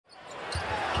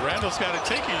Randall's got to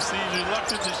take it. You see, he's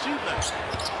reluctant to shoot now.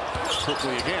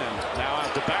 Quickley again. Now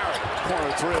out to Barrett.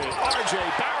 Corner three. R.J.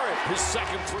 Barrett, his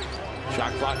second three.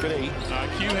 Shot clock at 8.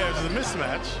 Q has the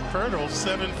mismatch. Pirtle,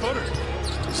 7-footer.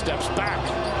 Steps back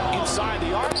inside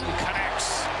the arc and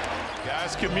connects.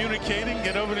 Guys communicating,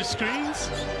 get over the screens.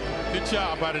 Good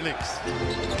job by the Knicks.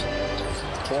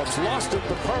 Forbes lost it,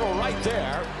 but Pirtle right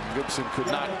there. Gibson could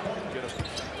not get it.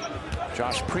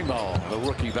 Josh Primo, the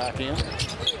rookie, back in.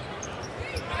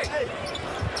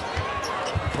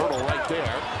 Pirtle right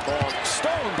there. Ball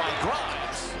stolen by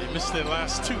Grimes. They missed their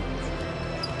last 2.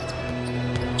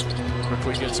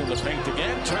 Quickley gets in the paint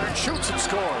again. Turns, shoots, and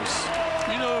scores.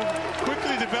 You know,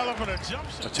 quickly developing a jump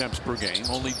shot. Attempts per game.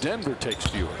 Only Denver takes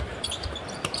fewer.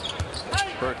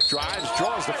 Burke drives,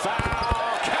 draws the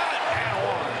foul. Count it, and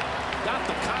one. Got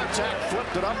the contact,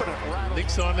 flipped it up, and it rattled.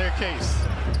 Knicks on their case.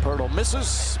 Pirtle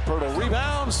misses. Pirtle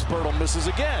rebounds. Pirtle misses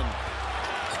again.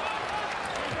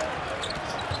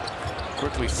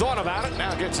 Quickley thought about it.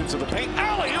 Now gets into the paint.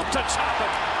 Alley-oop to Toppin.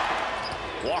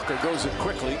 Walker goes it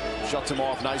quickly. Shuts him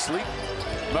off nicely.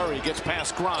 Murray gets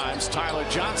past Grimes. Tyler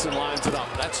Johnson lines it up.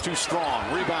 That's too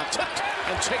strong. Rebound tipped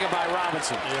and taken by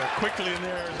Robinson. Yeah, quickly in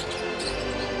there.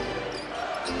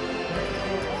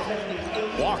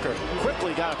 Walker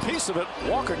quickly got a piece of it.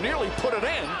 Walker nearly put it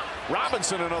in.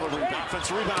 Robinson another rebound.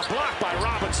 Offensive rebound blocked by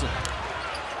Robinson.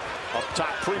 Up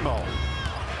top, Primo.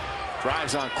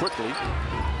 Drives on Quickley.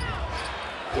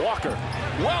 Walker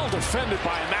well defended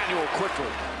by Immanuel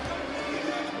Quickley.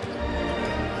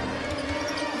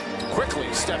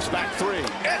 Quickley steps back 3.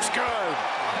 It's good.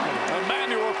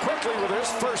 Immanuel Quickley with his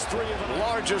first 3 of the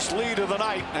largest lead of the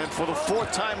night. And for the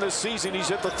 4th time this season, he's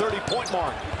hit the 30-point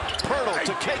mark. Pirtle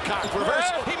to Kaycock. Reverse.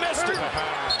 He missed it.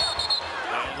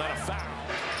 And then a foul.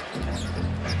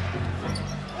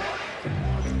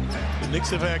 The Knicks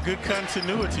have had good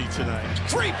continuity tonight.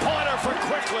 3-pointer for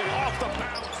Quickley off the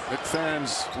bounce. Knicks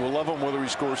fans will love him whether he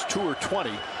scores 2 or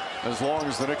 20, as long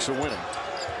as the Knicks are winning.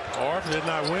 Or if they're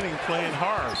not winning, playing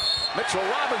hard. Mitchell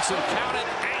Robinson counted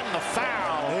and the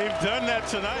foul. They've done that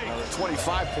tonight. A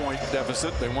 25-point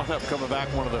deficit. They wound up coming back,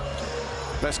 one of the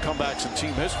best comebacks in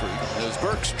team history, as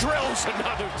Burks drills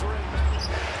another 3.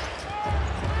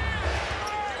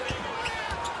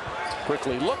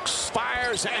 Quickly looks,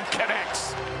 fires, and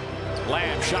connects.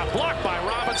 Lamb shot blocked by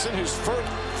Robinson, his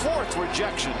 4th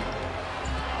rejection.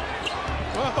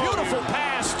 Whoa. Beautiful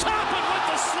pass. Toppin with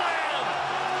the slam.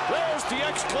 There's the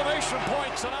exclamation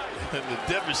point tonight. And the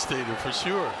devastator for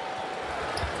sure.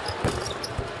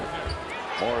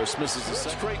 Morris misses a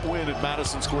straight win at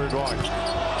Madison Square Garden.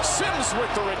 Sims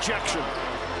with the rejection.